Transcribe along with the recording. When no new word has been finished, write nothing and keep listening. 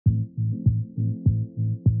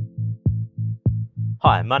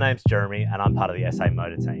Hi, my name's Jeremy and I'm part of the SA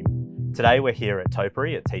Motor team. Today we're here at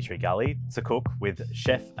Topiary at Tea Tree Gully to cook with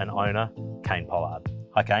chef and owner Kane Pollard.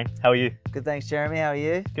 Hi Kane, how are you? Good, thanks Jeremy, how are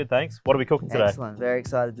you? Good, thanks. What are we cooking today? Excellent, very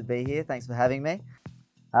excited to be here, thanks for having me.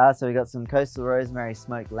 So we got some coastal rosemary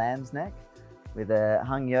smoked lamb's neck with a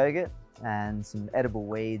hung yogurt and some edible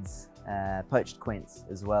weeds, poached quince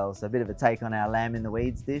as well. So a bit of a take on our lamb in the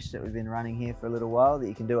weeds dish that we've been running here for a little while that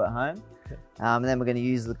you can do at home. And then we're going to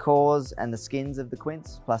use the cores and the skins of the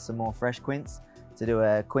quince plus some more fresh quince to do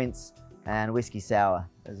a quince and whiskey sour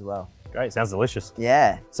as well. Great, sounds delicious.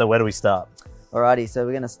 Yeah. So where do we start? Alrighty, so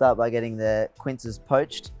we're going to start by getting the quinces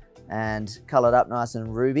poached and coloured up nice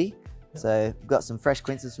and ruby. So we've got some fresh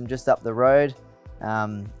quinces from just up the road,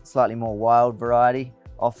 slightly more wild variety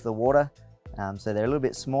off the water. So they're a little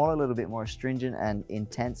bit smaller, a little bit more astringent and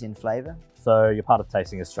intense in flavour. So you're part of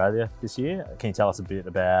Tasting Australia this year. Can you tell us a bit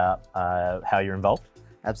about how you're involved?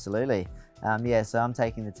 Absolutely. Yeah, so I'm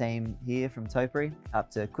taking the team here from Topiary up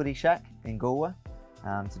to Kooty Shack in Galway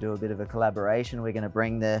to do a bit of a collaboration. We're going to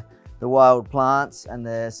bring the wild plants and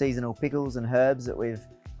the seasonal pickles and herbs that we've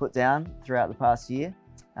put down throughout the past year.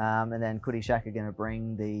 And then Kooty Shack are going to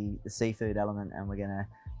bring the seafood element, and we're going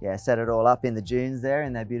to set it all up in the dunes there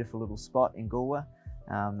in their beautiful little spot in Galway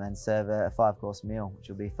and serve a 5-course meal, which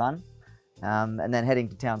will be fun. And then heading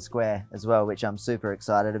to Town Square as well, which I'm super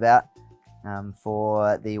excited about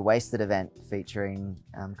for the Wasted event featuring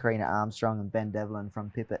Karina Armstrong and Ben Devlin from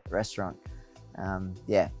Pipit Restaurant.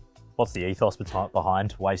 Yeah. What's the ethos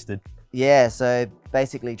behind Wasted? Yeah, so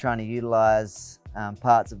basically trying to utilise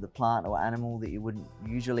parts of the plant or animal that you wouldn't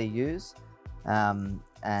usually use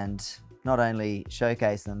and not only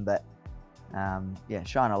showcase them, but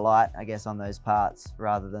shine a light, I guess, on those parts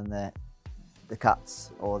rather than the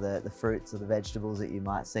cuts or the fruits or the vegetables that you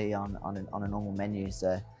might see on a normal menu.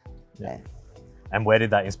 So yeah. And where did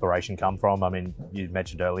that inspiration come from? I mean, you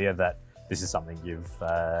mentioned earlier that this is something you've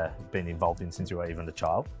been involved in since you were even a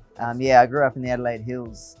child. Yeah, I grew up in the Adelaide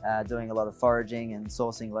Hills doing a lot of foraging and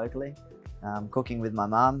sourcing locally, cooking with my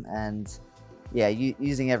mum, and yeah,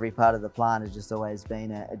 using every part of the plant has just always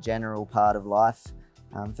been a general part of life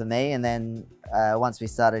for me. And then once we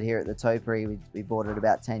started here at the Topiary, we bought it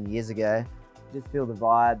about 10 years ago. Just feel the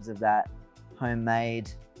vibes of that homemade,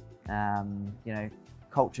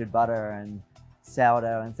 cultured butter and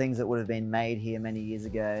sourdough and things that would have been made here many years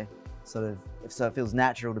ago. So it feels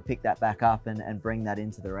natural to pick that back up and bring that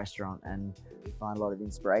into the restaurant, and we find a lot of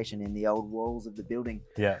inspiration in the old walls of the building.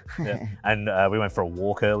 Yeah, yeah. And we went for a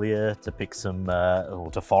walk earlier to pick some, or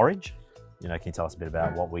to forage. Can you tell us a bit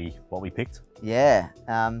about what we picked? Yeah,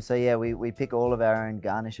 so yeah, we pick all of our own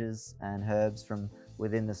garnishes and herbs from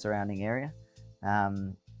within the surrounding area.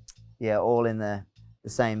 Yeah, all in the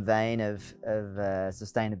same vein of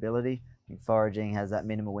sustainability. I think foraging has that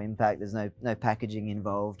minimal impact. There's no packaging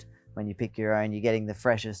involved. When you pick your own, you're getting the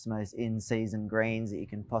freshest, most in-season greens that you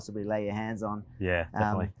can possibly lay your hands on. Yeah,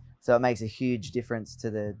 definitely. So it makes a huge difference to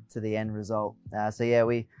the end result. So yeah,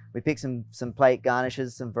 we picked some plate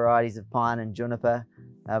garnishes, some varieties of pine and juniper.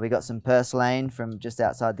 We got some purslane from just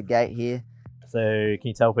outside the gate here. So can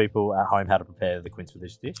you tell people at home how to prepare the quince for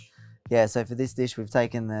this dish? Yeah, so for this dish, we've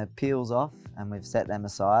taken the peels off and we've set them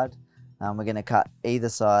aside. We're going to cut either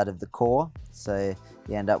side of the core, so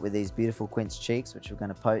you end up with these beautiful quince cheeks, which we're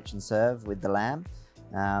going to poach and serve with the lamb.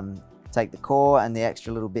 Take the core and the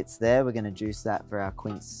extra little bits there, we're going to juice that for our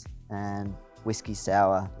quince and whiskey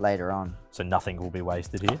sour later on. So nothing will be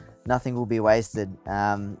wasted here? Nothing will be wasted.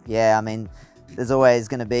 Yeah, I mean, there's always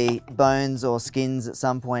going to be bones or skins at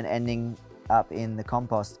some point ending up in the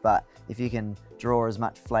compost, but if you can draw as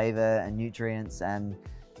much flavour and nutrients and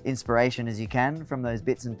inspiration as you can from those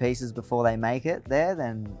bits and pieces before they make it there,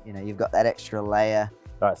 then you've got that extra layer.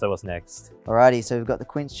 All right, so what's next? Alrighty, so we've got the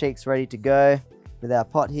quince cheeks ready to go with our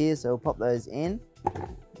pot here, so we'll pop those in.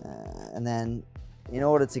 And then in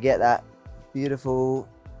order to get that beautiful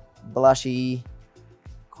blushy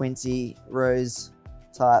quincy rose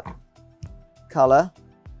type colour,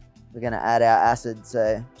 we're going to add our acid.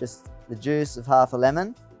 So just the juice of half a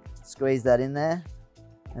lemon, squeeze that in there,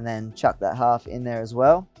 and then chuck that half in there as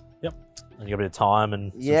well. Yep, and you got a bit of thyme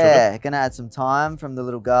and some sugar. Sugar. Gonna add some thyme from the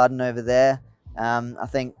little garden over there.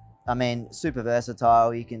 I mean, super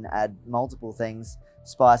versatile. You can add multiple things,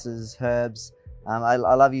 spices, herbs. I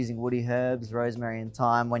love using woody herbs, rosemary and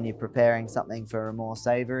thyme when you're preparing something for a more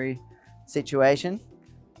savoury situation.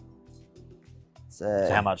 So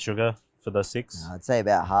how much sugar for the 6? I'd say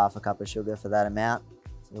about half a cup of sugar for that amount.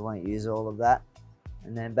 So you won't use all of that.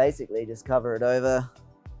 And then basically just cover it over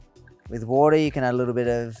with water. You can add a little bit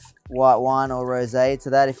of white wine or rosé to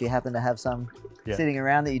that if you happen to have some sitting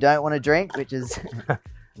around that you don't want to drink, which is,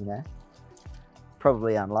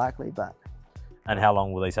 probably unlikely, but. And how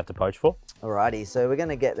long will these have to poach for? Alrighty, so we're going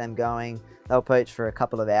to get them going. They'll poach for a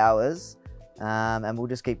couple of hours, and we'll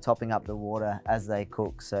just keep topping up the water as they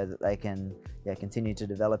cook so that they can continue to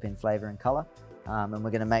develop in flavour and colour. And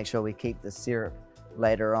we're going to make sure we keep the syrup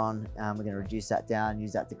later on. We're going to reduce that down,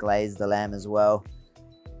 use that to glaze the lamb as well.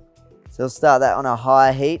 So we'll start that on a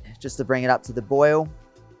high heat just to bring it up to the boil,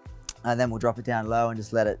 and then we'll drop it down low and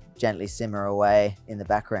just let it gently simmer away in the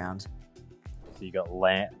background. So you got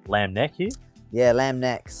lamb neck here? Yeah, lamb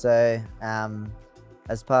neck. So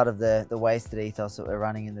as part of the wasted ethos that we're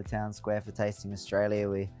running in the town square for Tasting Australia,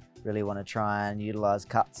 we really want to try and utilise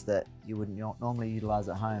cuts that you wouldn't normally utilise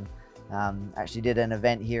at home. Actually did an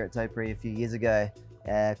event here at Topiary a few years ago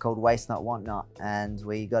called Waste Not Want Not, and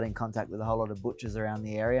we got in contact with a whole lot of butchers around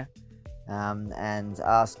the area and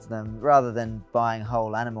asked them, rather than buying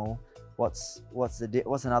whole animal, what's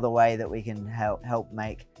another way that we can help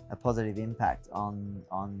make a positive impact on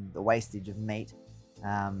the wastage of meat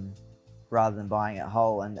rather than buying it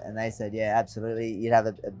whole. And they said, yeah, absolutely, you'd have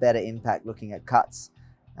a better impact looking at cuts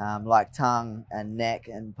like tongue and neck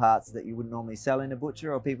and parts that you wouldn't normally sell in a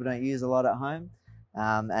butcher or people don't use a lot at home.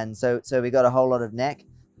 And so we got a whole lot of neck,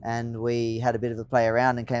 and we had a bit of a play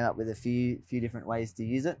around and came up with a few different ways to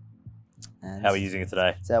use it. And how are we using it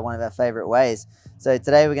today? So one of our favourite ways. So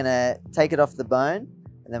today we're going to take it off the bone,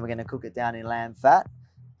 and then we're going to cook it down in lamb fat.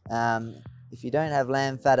 If you don't have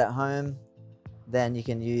lamb fat at home, then you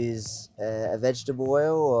can use a vegetable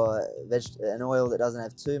oil or an oil that doesn't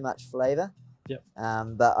have too much flavour. Yep.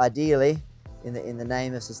 But ideally, in the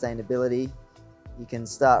name of sustainability, you can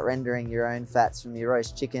start rendering your own fats from your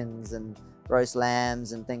roast chickens and roast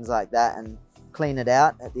lambs and things like that, and clean it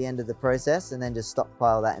out at the end of the process, and then just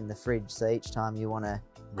stockpile that in the fridge. So each time you want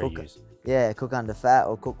to cook under fat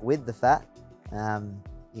or cook with the fat,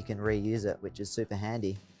 you can reuse it, which is super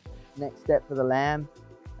handy. Next step for the lamb,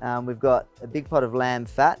 we've got a big pot of lamb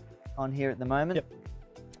fat on here at the moment. Yep.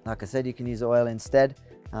 Like I said, you can use oil instead,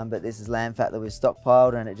 but this is lamb fat that we've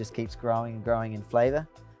stockpiled, and it just keeps growing and growing in flavour.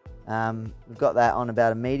 We've got that on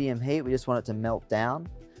about a medium heat. We just want it to melt down,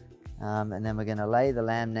 and then we're going to lay the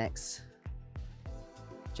lamb necks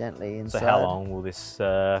gently inside. So how long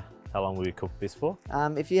will we cook this for?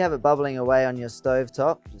 If you have it bubbling away on your stove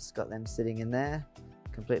top, just got them sitting in there,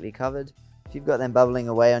 completely covered. If you've got them bubbling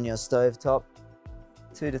away on your stove top,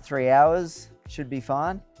 2 to 3 hours should be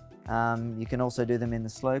fine. You can also do them in the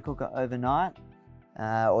slow cooker overnight,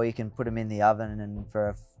 or you can put them in the oven and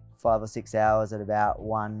for 5 or 6 hours at about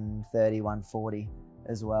 130, 140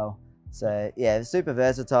 as well. So yeah, super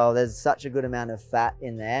versatile. There's such a good amount of fat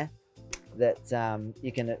in there that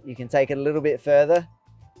you can take it a little bit further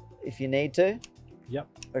if you need to. Yep.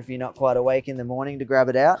 Or if you're not quite awake in the morning to grab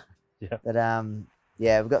it out. Yeah. But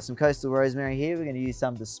yeah, we've got some coastal rosemary here. We're going to use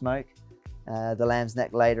some to smoke the lamb's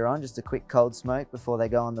neck later on, just a quick cold smoke before they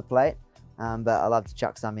go on the plate. But I love to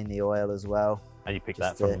chuck some in the oil as well. And you picked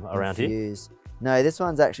that from around here? No, this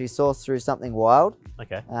one's actually sourced through something wild.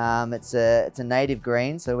 Okay. It's a native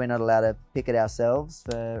green, so we're not allowed to pick it ourselves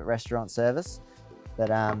for restaurant service. But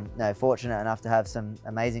no, fortunate enough to have some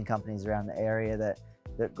amazing companies around the area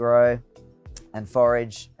that grow and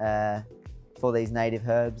forage for these native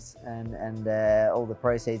herbs, and all the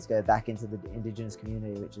proceeds go back into the Indigenous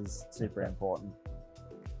community, which is super important.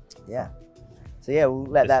 Yeah. So yeah, we'll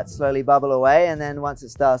let that slowly bubble away, and then once it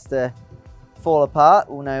starts to fall apart,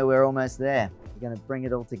 we'll know we're almost there. We're going to bring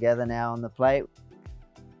it all together now on the plate.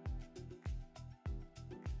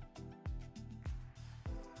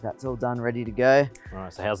 That's all done, ready to go. All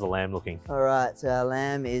right, so how's the lamb looking? All right, so our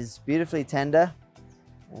lamb is beautifully tender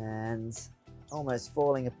and almost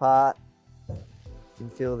falling apart. You can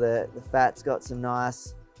feel the fat's got some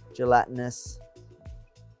nice gelatinous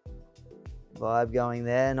vibe going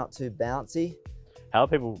there, not too bouncy. How are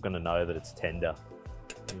people going to know that it's tender?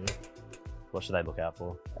 What should they look out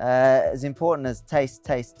for? As important as taste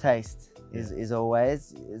is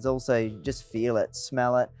always, is also just feel it,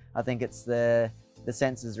 smell it. I think it's the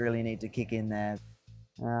senses really need to kick in there.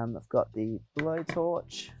 I've got the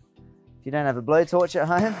blowtorch. If you don't have a blowtorch at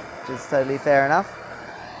home, which is totally fair enough,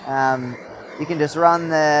 you can just run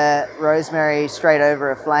the rosemary straight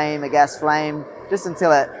over a gas flame, just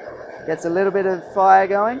until it gets a little bit of fire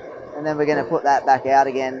going, and then we're going to put that back out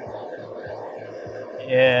again.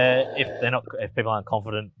 Yeah, if people aren't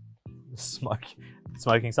confident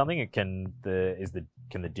smoking something, can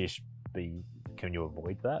you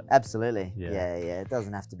avoid that? Absolutely. Yeah. It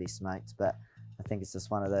doesn't have to be smoked, but I think it's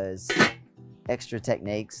just one of those extra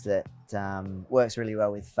techniques that works really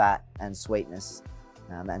well with fat and sweetness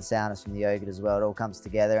and sourness from the yogurt as well. It all comes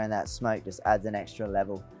together, and that smoke just adds an extra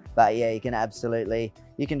level But yeah, you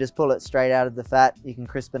can just pull it straight out of the fat. You can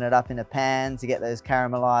crispen it up in a pan to get those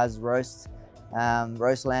caramelized roast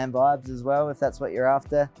lamb vibes as well, if that's what you're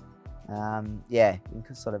after. Yeah, you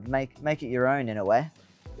can sort of make it your own in a way.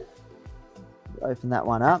 Open that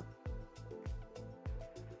one up.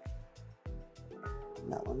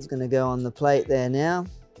 That one's going to go on the plate there now.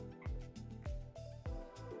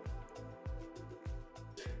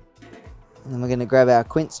 And then we're going to grab our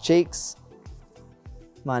quince cheeks.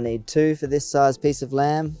 Might need 2 for this size piece of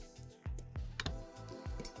lamb.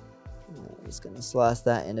 I'm just going to slice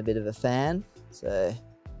that in a bit of a fan. So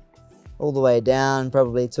all the way down,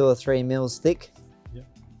 probably 2 or 3 mils thick. Yep.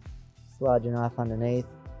 Slide your knife underneath.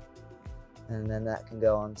 And then that can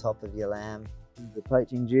go on top of your lamb. The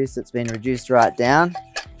poaching juice that's been reduced right down.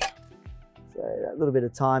 So that little bit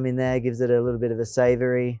of thyme in there gives it a little bit of a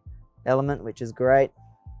savoury element, which is great.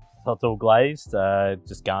 So it's all glazed,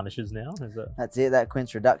 just garnishes now, is it? That's it, that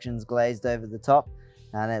quince reduction's glazed over the top.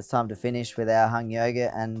 And then it's time to finish with our hung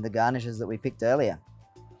yogurt and the garnishes that we picked earlier.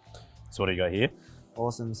 So what do you got here?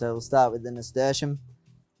 Awesome, so we'll start with the nasturtium.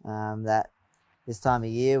 That this time of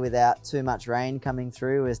year, without too much rain coming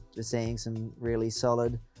through, we're seeing some really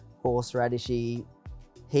solid horseradishy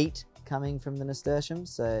heat coming from the nasturtium.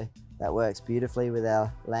 So that works beautifully with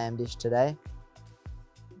our lamb dish today.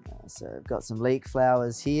 So I've got some leek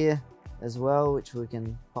flowers here as well, which we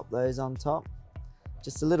can pop those on top.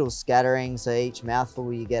 Just a little scattering, so each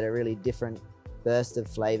mouthful you get a really different burst of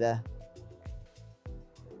flavour.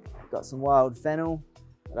 Got some wild fennel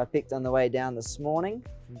that I picked on the way down this morning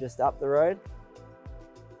from just up the road.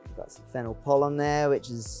 Got some fennel pollen there, which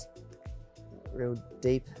is a real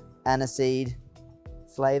deep aniseed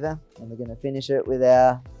flavour. And we're going to finish it with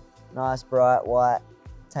our nice bright white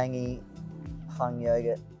tangy hung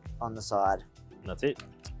yogurt on the side. And that's it.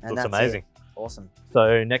 And looks that's amazing. It. Awesome.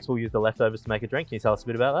 So next we'll use the leftovers to make a drink. Can you tell us a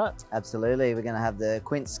bit about that? Absolutely. We're going to have the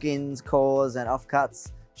quince skins, cores and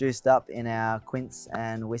offcuts juiced up in our quince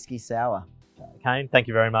and whiskey sour. Kane, thank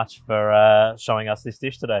you very much for showing us this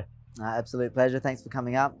dish today. Absolute pleasure. Thanks for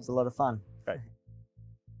coming up. It was a lot of fun. Great.